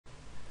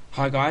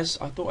Hi guys,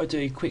 I thought I'd do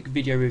a quick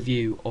video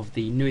review of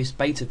the newest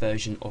beta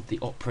version of the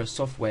Opera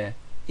software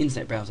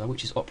internet browser,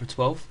 which is Opera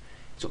 12.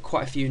 It's got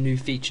quite a few new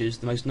features,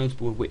 the most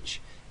notable of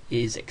which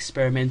is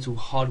experimental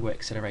hardware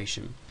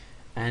acceleration.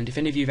 And if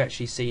any of you have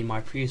actually seen my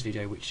previous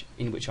video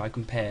in which I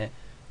compare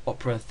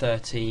Opera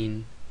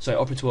 12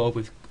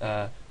 with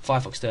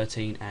Firefox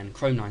 13 and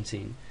Chrome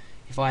 19,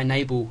 if I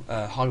enable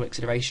hardware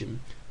acceleration,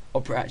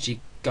 Opera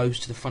actually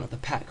goes to the front of the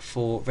pack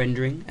for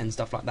rendering and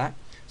stuff like that.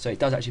 So it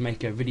does actually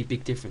make a really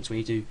big difference when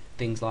you do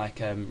things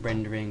like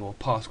rendering or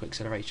particle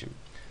acceleration.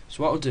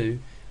 So what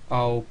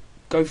I'll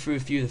go through a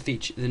few of the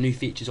new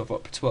features of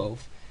Opera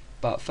 12.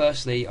 But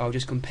firstly, I'll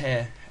just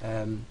compare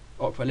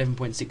Opera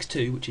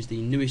 11.62, which is the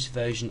newest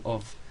version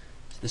of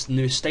this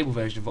newest stable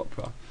version of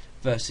Opera,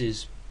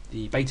 versus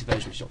the beta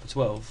version, which is Opera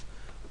 12,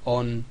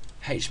 on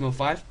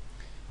HTML5.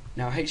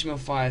 Now,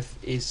 HTML5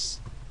 is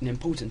an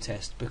important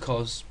test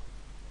because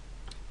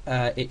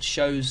it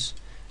shows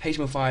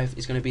HTML5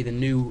 is going to be the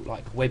new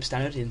web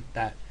standard in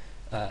that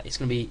it's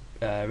going to be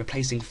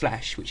replacing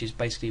Flash, which is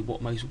basically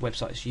what most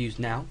websites use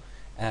now.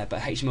 But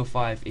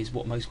HTML5 is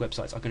what most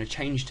websites are going to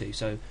change to.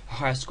 So a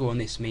higher score on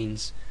this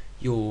means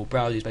your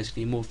browser is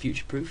basically more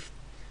future-proof.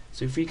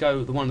 So if we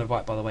go, the one on the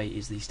right, by the way,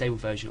 is the stable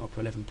version of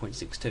Opera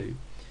 11.62.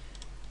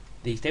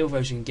 The stable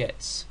version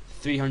gets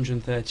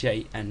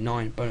 338 and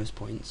 9 bonus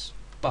points,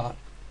 but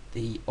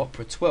the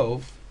Opera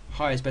 12,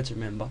 higher is better,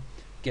 remember,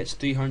 gets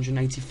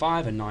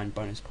 385 and 9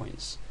 bonus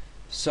points.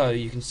 So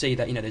you can see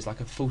that there's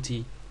like a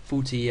 50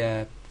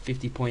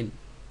 point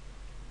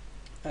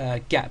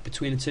gap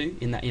between the two,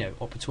 in that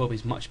Opera 12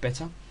 is much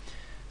better.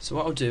 So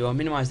what I'll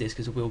minimize this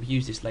because we'll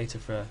use this later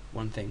for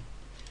one thing,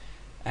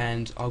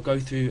 and I'll go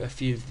through a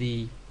few of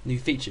the new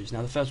features.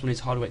 Now the first one is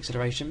hardware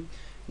acceleration.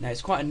 Now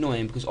it's quite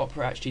annoying because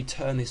Opera actually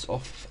turned this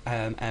off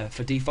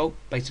for default.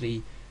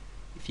 Basically,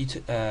 if you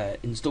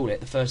install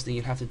it, the first thing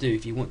you have to do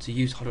if you want to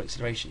use hardware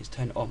acceleration is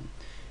turn it on.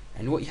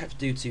 And what you have to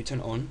do to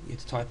turn it on, you have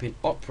to type in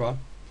opera:config,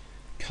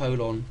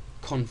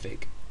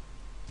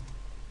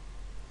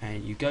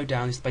 and you go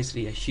down. It's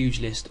basically a huge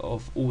list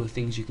of all the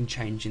things you can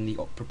change in the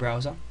Opera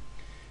browser.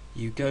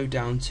 You go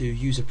down to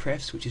user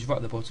prefs, which is right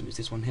at the bottom. It's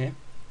this one here.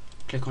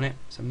 Click on it.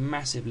 It's a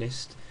massive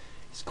list.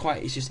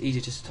 It's just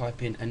easier just to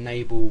type in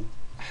enable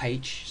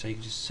H, so you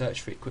can just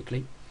search for it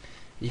quickly.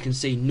 You can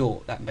see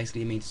naught. That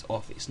basically means it's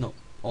off. It's not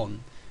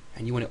on,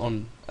 and you want it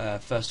on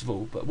first of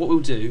all. But what we'll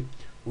do,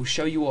 we'll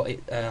show you what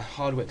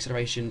hardware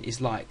acceleration is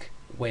like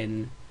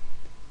when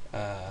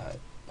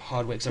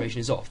hardware acceleration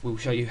is off. We'll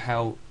show you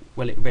how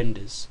well it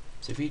renders.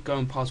 So if we go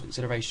on particle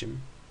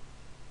acceleration,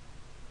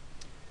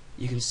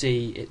 you can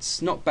see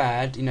it's not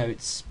bad.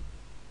 It's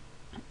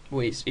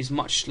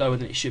much slower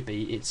than it should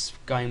be. It's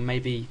going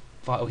maybe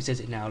it says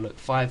it now. Look,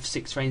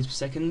 5-6 frames per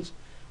second,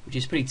 which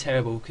is pretty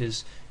terrible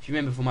because if you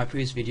remember from my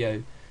previous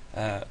video,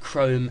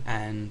 Chrome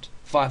and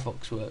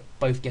Firefox were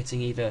both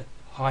getting either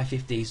high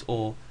 50s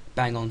or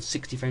bang on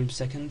 60 frames per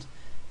second,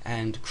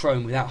 and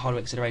Chrome without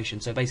hardware acceleration.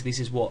 So basically this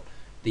is what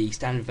the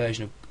standard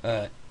version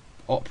of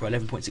Opera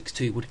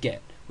 11.62 would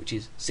get, which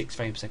is 6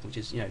 frames per second, which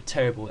is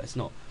terrible. That's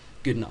not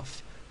good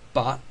enough.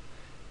 But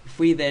if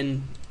we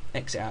then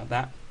exit out of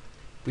that,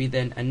 we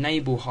then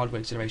enable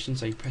hardware acceleration,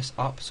 so you press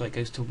up so it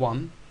goes to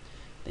 1,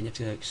 then you have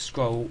to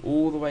scroll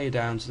all the way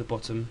down to the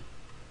bottom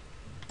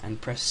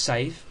and press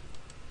save,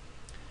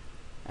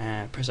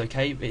 press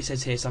OK. It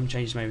says here some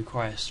changes may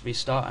require a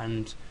restart,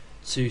 and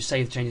to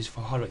save the changes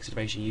for hardware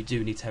acceleration you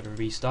do need to have a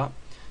restart.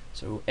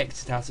 So we'll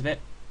exit out of it,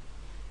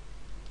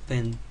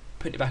 then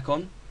put it back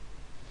on.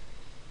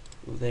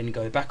 We'll then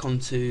go back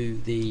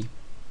onto the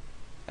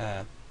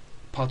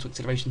particle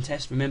acceleration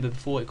test. Remember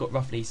before it got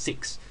roughly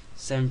 6-7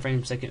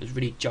 frames per second. It was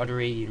really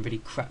juddery and really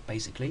crap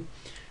basically.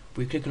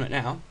 We click on it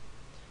now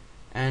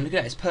and look at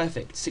that, it's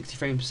perfect, 60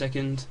 frames per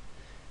second,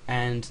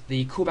 and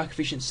the callback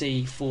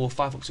efficiency for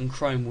Firefox and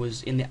Chrome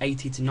was in the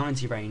 80 to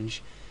 90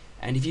 range.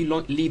 And if you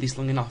leave this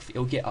long enough,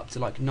 it'll get up to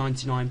like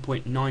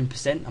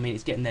 99.9%. I mean,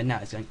 it's getting there now.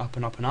 It's going up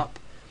and up and up.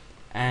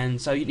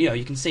 And so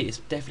you can see it's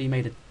definitely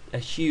made a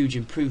huge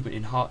improvement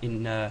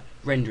in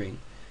rendering.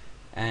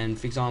 And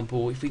for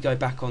example, if we go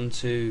back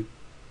onto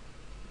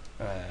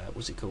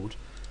what's it called?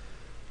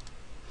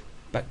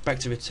 Back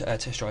to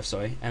test drive,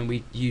 sorry, and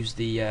we use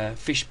the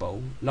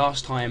fishbowl.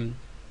 Last time,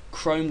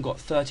 Chrome got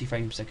 30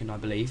 frames per second, I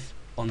believe,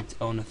 on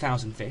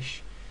 1,000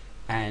 fish,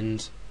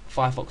 and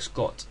Firefox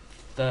got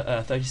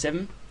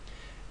 37.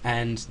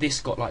 And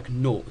this got like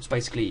 0. It's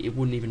basically it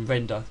wouldn't even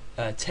render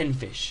 10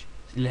 fish,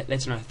 let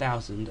alone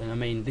 1,000. And I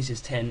mean this is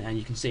 10, and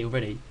you can see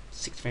already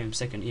 6 frames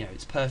per second.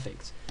 It's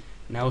perfect.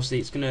 Now obviously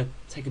it's going to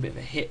take a bit of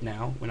a hit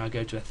now when I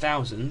go to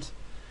 1,000.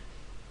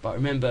 But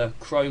remember,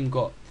 Chrome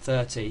got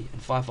 30 and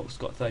Firefox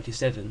got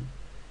 37,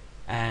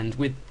 and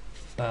with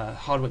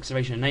hardware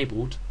acceleration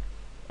enabled,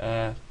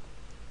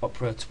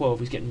 Opera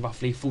 12 is getting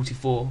roughly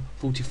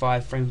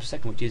 44-45 frames per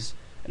second, which is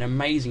an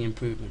amazing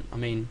improvement. I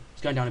mean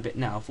it's going down a bit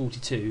now,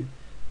 42.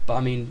 But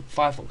I mean,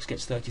 Firefox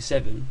gets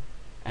 37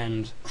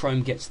 and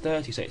Chrome gets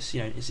 30, so it's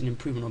an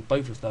improvement on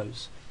both of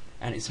those.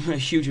 and it's a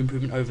huge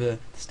improvement over the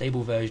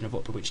stable version of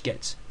Opera, which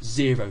gets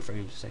 0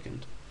 frames per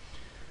second.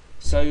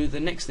 So the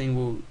next thing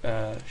we'll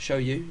show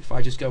you, if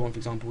I just go on, for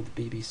example, the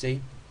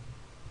BBC,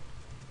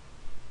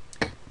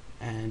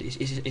 and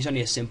it's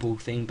only a simple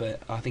thing,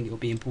 but I think it will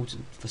be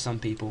important for some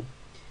people.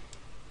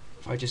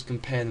 If I just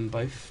compare them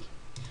both.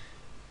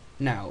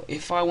 Now,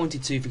 if I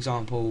wanted to, for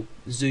example,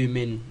 zoom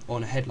in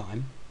on a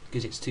headline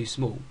because it's too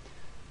small,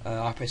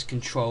 I press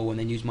Control and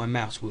then use my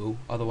mouse wheel.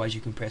 Otherwise,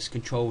 you can press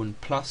Control and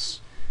plus.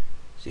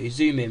 So you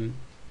zoom in,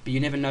 but you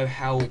never know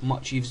how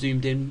much you've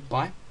zoomed in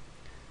by.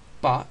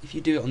 But if you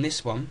do it on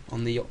this one,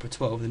 on the Opera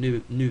 12,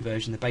 the new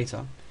version, the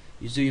beta,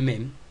 you zoom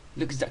in. It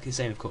looks exactly the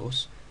same, of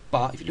course.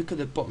 But if you look at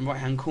the bottom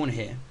right-hand corner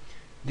here,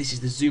 this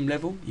is the zoom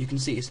level. You can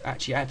see it's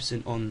actually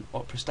absent on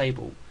Opera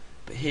Stable.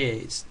 But here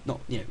it's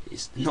not,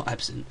 it's not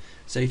absent.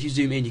 So if you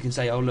zoom in, you can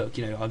say, oh look,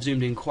 I've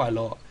zoomed in quite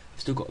a lot.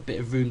 I've still got a bit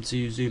of room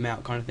to zoom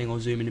out, kind of thing, or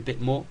zoom in a bit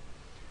more.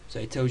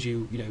 So it tells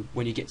you,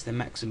 when you get to the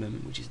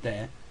maximum, which is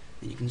there,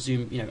 then you can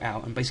zoom,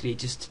 out, and basically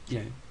just,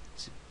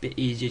 it's a bit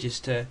easier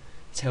just to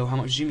tell how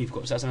much zoom you've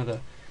got. So that's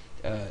another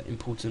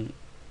important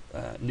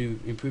new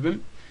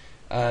improvement.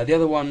 The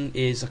other one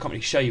is, I can't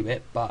really show you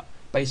it, but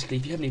basically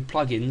if you have any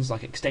plugins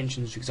like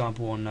extensions, for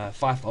example, on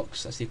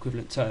Firefox, that's the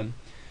equivalent term.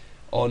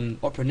 On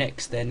Opera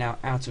Next, they're now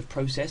out of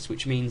process,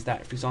 which means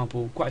that, for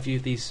example, quite a few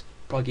of these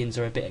plugins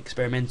are a bit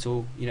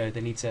experimental. They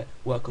need to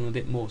work on them a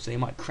bit more, so they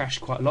might crash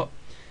quite a lot.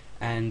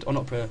 And on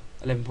Opera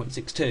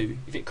 11.62,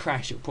 if it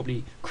crashed, it'll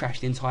probably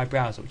crash the entire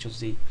browser, which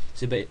obviously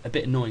is a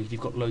bit annoying if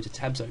you've got loads of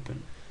tabs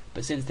open.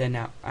 But since they're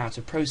now out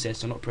of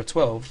process on Opera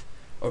 12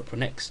 or Opera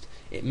Next,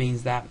 it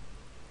means that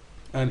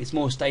it's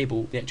more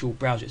stable. The actual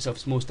browser itself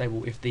is more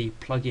stable if the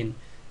plugin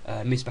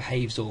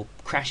misbehaves or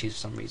crashes for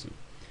some reason.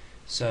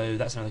 So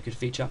that's another good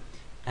feature.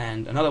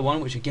 And another one,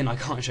 which again I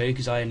can't show you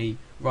because I only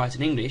write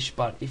in English,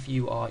 but if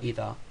you are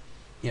either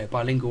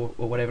bilingual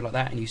or whatever like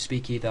that, and you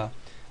speak either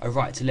a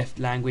right to left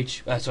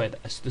language,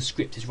 the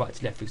script is right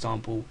to left, for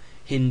example,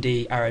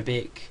 Hindi,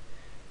 Arabic,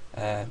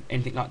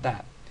 anything like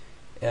that,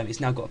 it's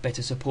now got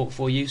better support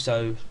for you.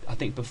 So I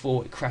think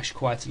before it crashed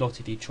quite a lot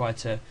if you try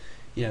to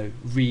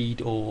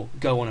read or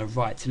go on a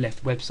right to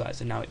left website,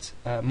 so now it's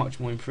much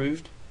more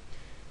improved.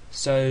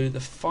 So the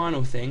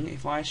final thing,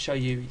 if I show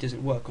you it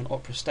doesn't work on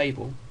Opera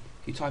Stable,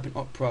 if you type in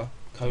Opera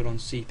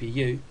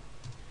 :CPU,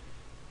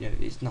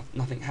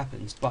 nothing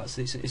happens. But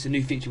it's a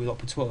new feature with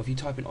Opera 12. If you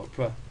type in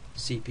Opera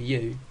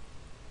CPU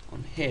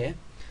on here,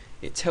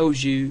 it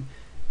tells you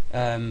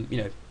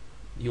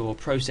your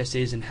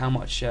processes and how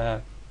much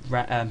how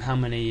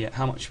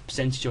much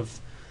percentage of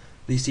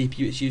the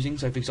CPU it's using.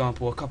 So for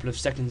example, a couple of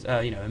seconds,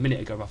 a minute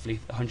ago, roughly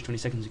 120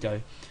 seconds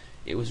ago,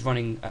 it was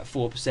running at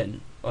 4%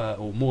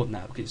 or more than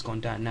that, because it's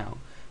gone down now.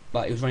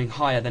 But it was running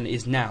higher than it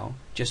is now,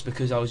 just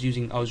because I was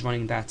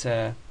running that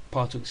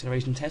particle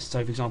acceleration test.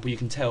 So for example, you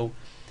can tell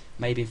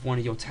maybe if one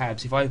of your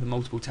tabs, if I open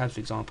multiple tabs, for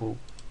example,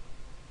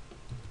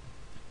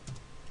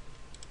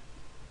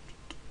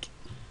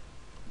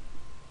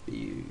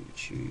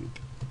 YouTube,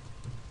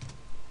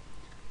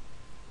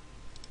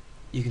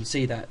 you can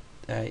see that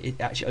it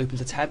actually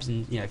opens the tabs,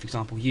 and for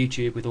example,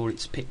 YouTube with all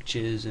its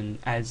pictures and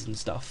ads and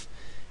stuff,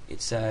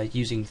 it's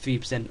using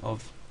 3%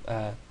 of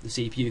the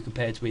CPU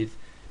compared with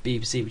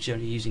BBC, which is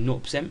only using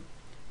 0%. And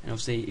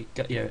obviously,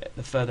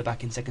 the further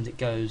back in seconds it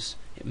goes,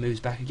 it moves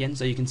back again.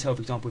 So you can tell,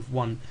 for example, if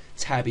one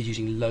tab is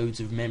using loads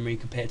of memory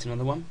compared to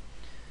another one.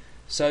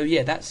 So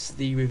yeah, that's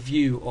the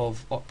review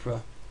of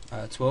Opera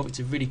 12. It's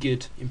a really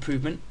good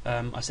improvement.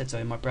 I said so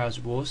in my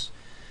browser wars.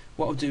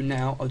 What I'll do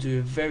now, I'll do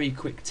a very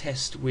quick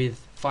test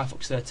with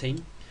Firefox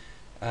 13,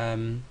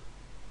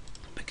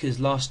 because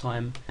last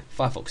time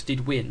Firefox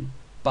did win,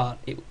 but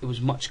it was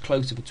much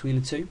closer between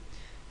the two.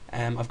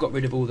 I've got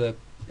rid of all the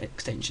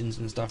extensions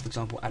and stuff, for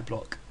example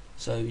AdBlock,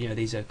 so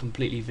these are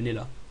completely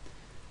vanilla.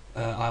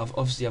 I've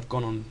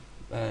gone on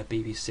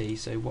BBC,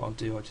 so what I'll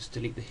do, I'll just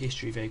delete the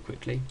history very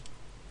quickly.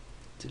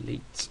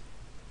 Delete,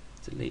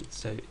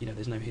 so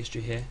there's no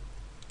history here,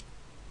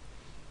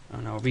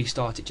 and I'll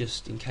restart it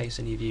just in case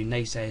any of you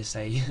naysayers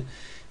say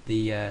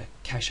the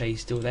cache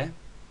is still there.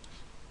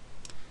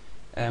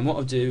 And what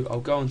I'll do, I'll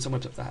go on some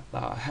websites that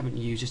I haven't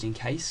used just in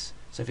case.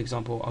 So for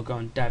example, I'll go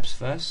on Dabs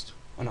first.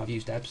 Oh no, I've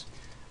used Dabs.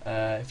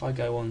 If I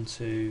go on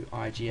to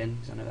IGN,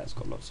 because I know that's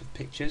got lots of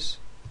pictures,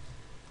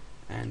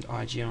 and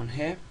IGN on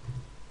here,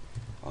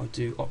 I'll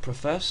do Opera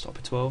first,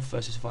 Opera 12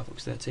 versus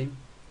Firefox 13.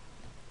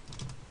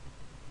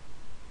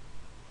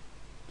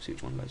 See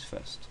which one loads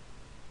first.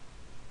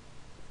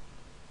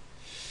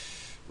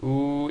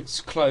 Ooh,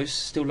 it's close,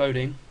 still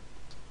loading.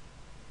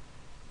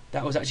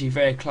 That was actually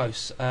very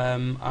close.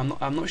 I'm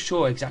not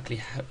sure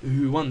exactly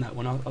who won that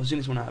one. I'll zoom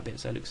this one out a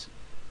bit so it looks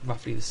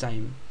roughly the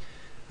same.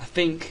 I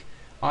think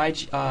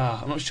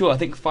I'm not sure. I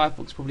think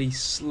Firefox probably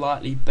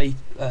slightly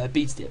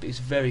beats it, but it's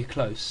very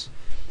close.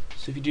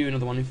 So if you do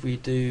another one, if we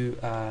do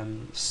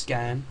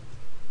Scan,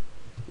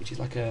 which is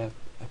like a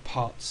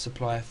parts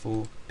supplier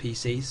for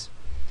PCs,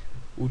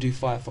 we'll do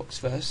Firefox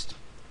first.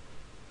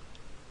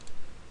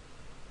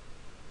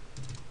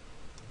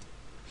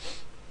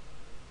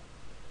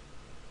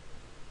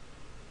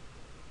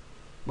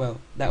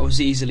 Well, that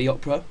was easily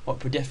Opera.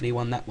 Opera definitely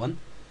won that one.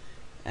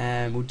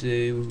 and we'll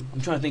do.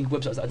 I'm trying to think of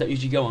websites that I don't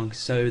usually go on,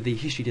 so the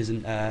history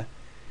doesn't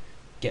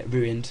get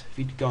ruined. If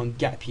you go on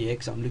Gap Year,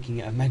 because I'm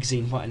looking at a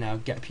magazine right now,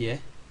 Gap Year.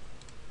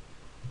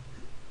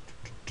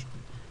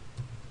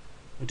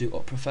 We'll do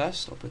Opera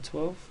first, Opera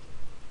 12.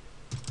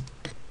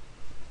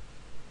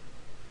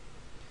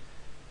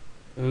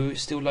 Oh,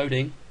 it's still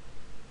loading.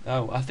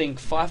 Oh, I think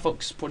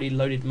Firefox probably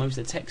loaded most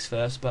of the text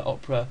first, but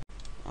Opera,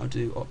 I'll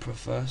do Opera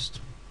first.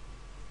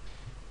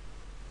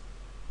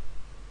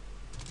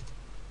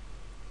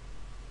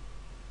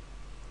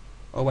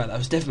 Oh wow, that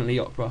was definitely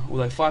Opera.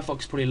 Although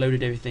Firefox probably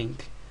loaded everything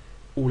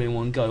all in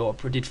one go,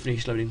 Opera did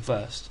finish loading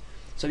first.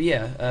 So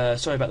yeah,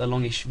 sorry about the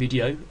longish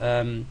video.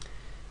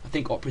 I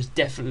think Opera's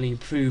definitely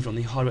improved on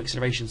the hardware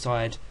acceleration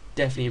side,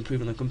 definitely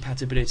improved on the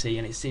compatibility,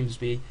 and it seems to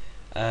be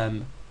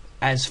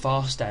as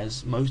fast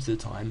as most of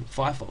the time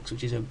Firefox,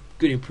 which is a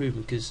good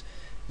improvement because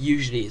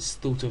usually it's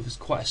thought of as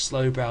quite a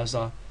slow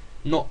browser,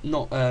 not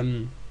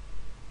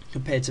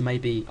compared to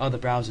maybe other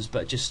browsers,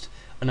 but just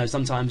I know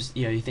sometimes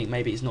you think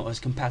maybe it's not as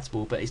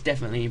compatible, but it's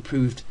definitely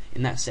improved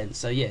in that sense.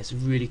 So yeah, it's a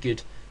really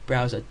good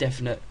browser,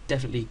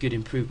 definitely good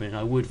improvement, and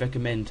I would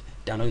recommend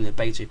downloading the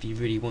beta if you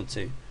really want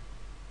to.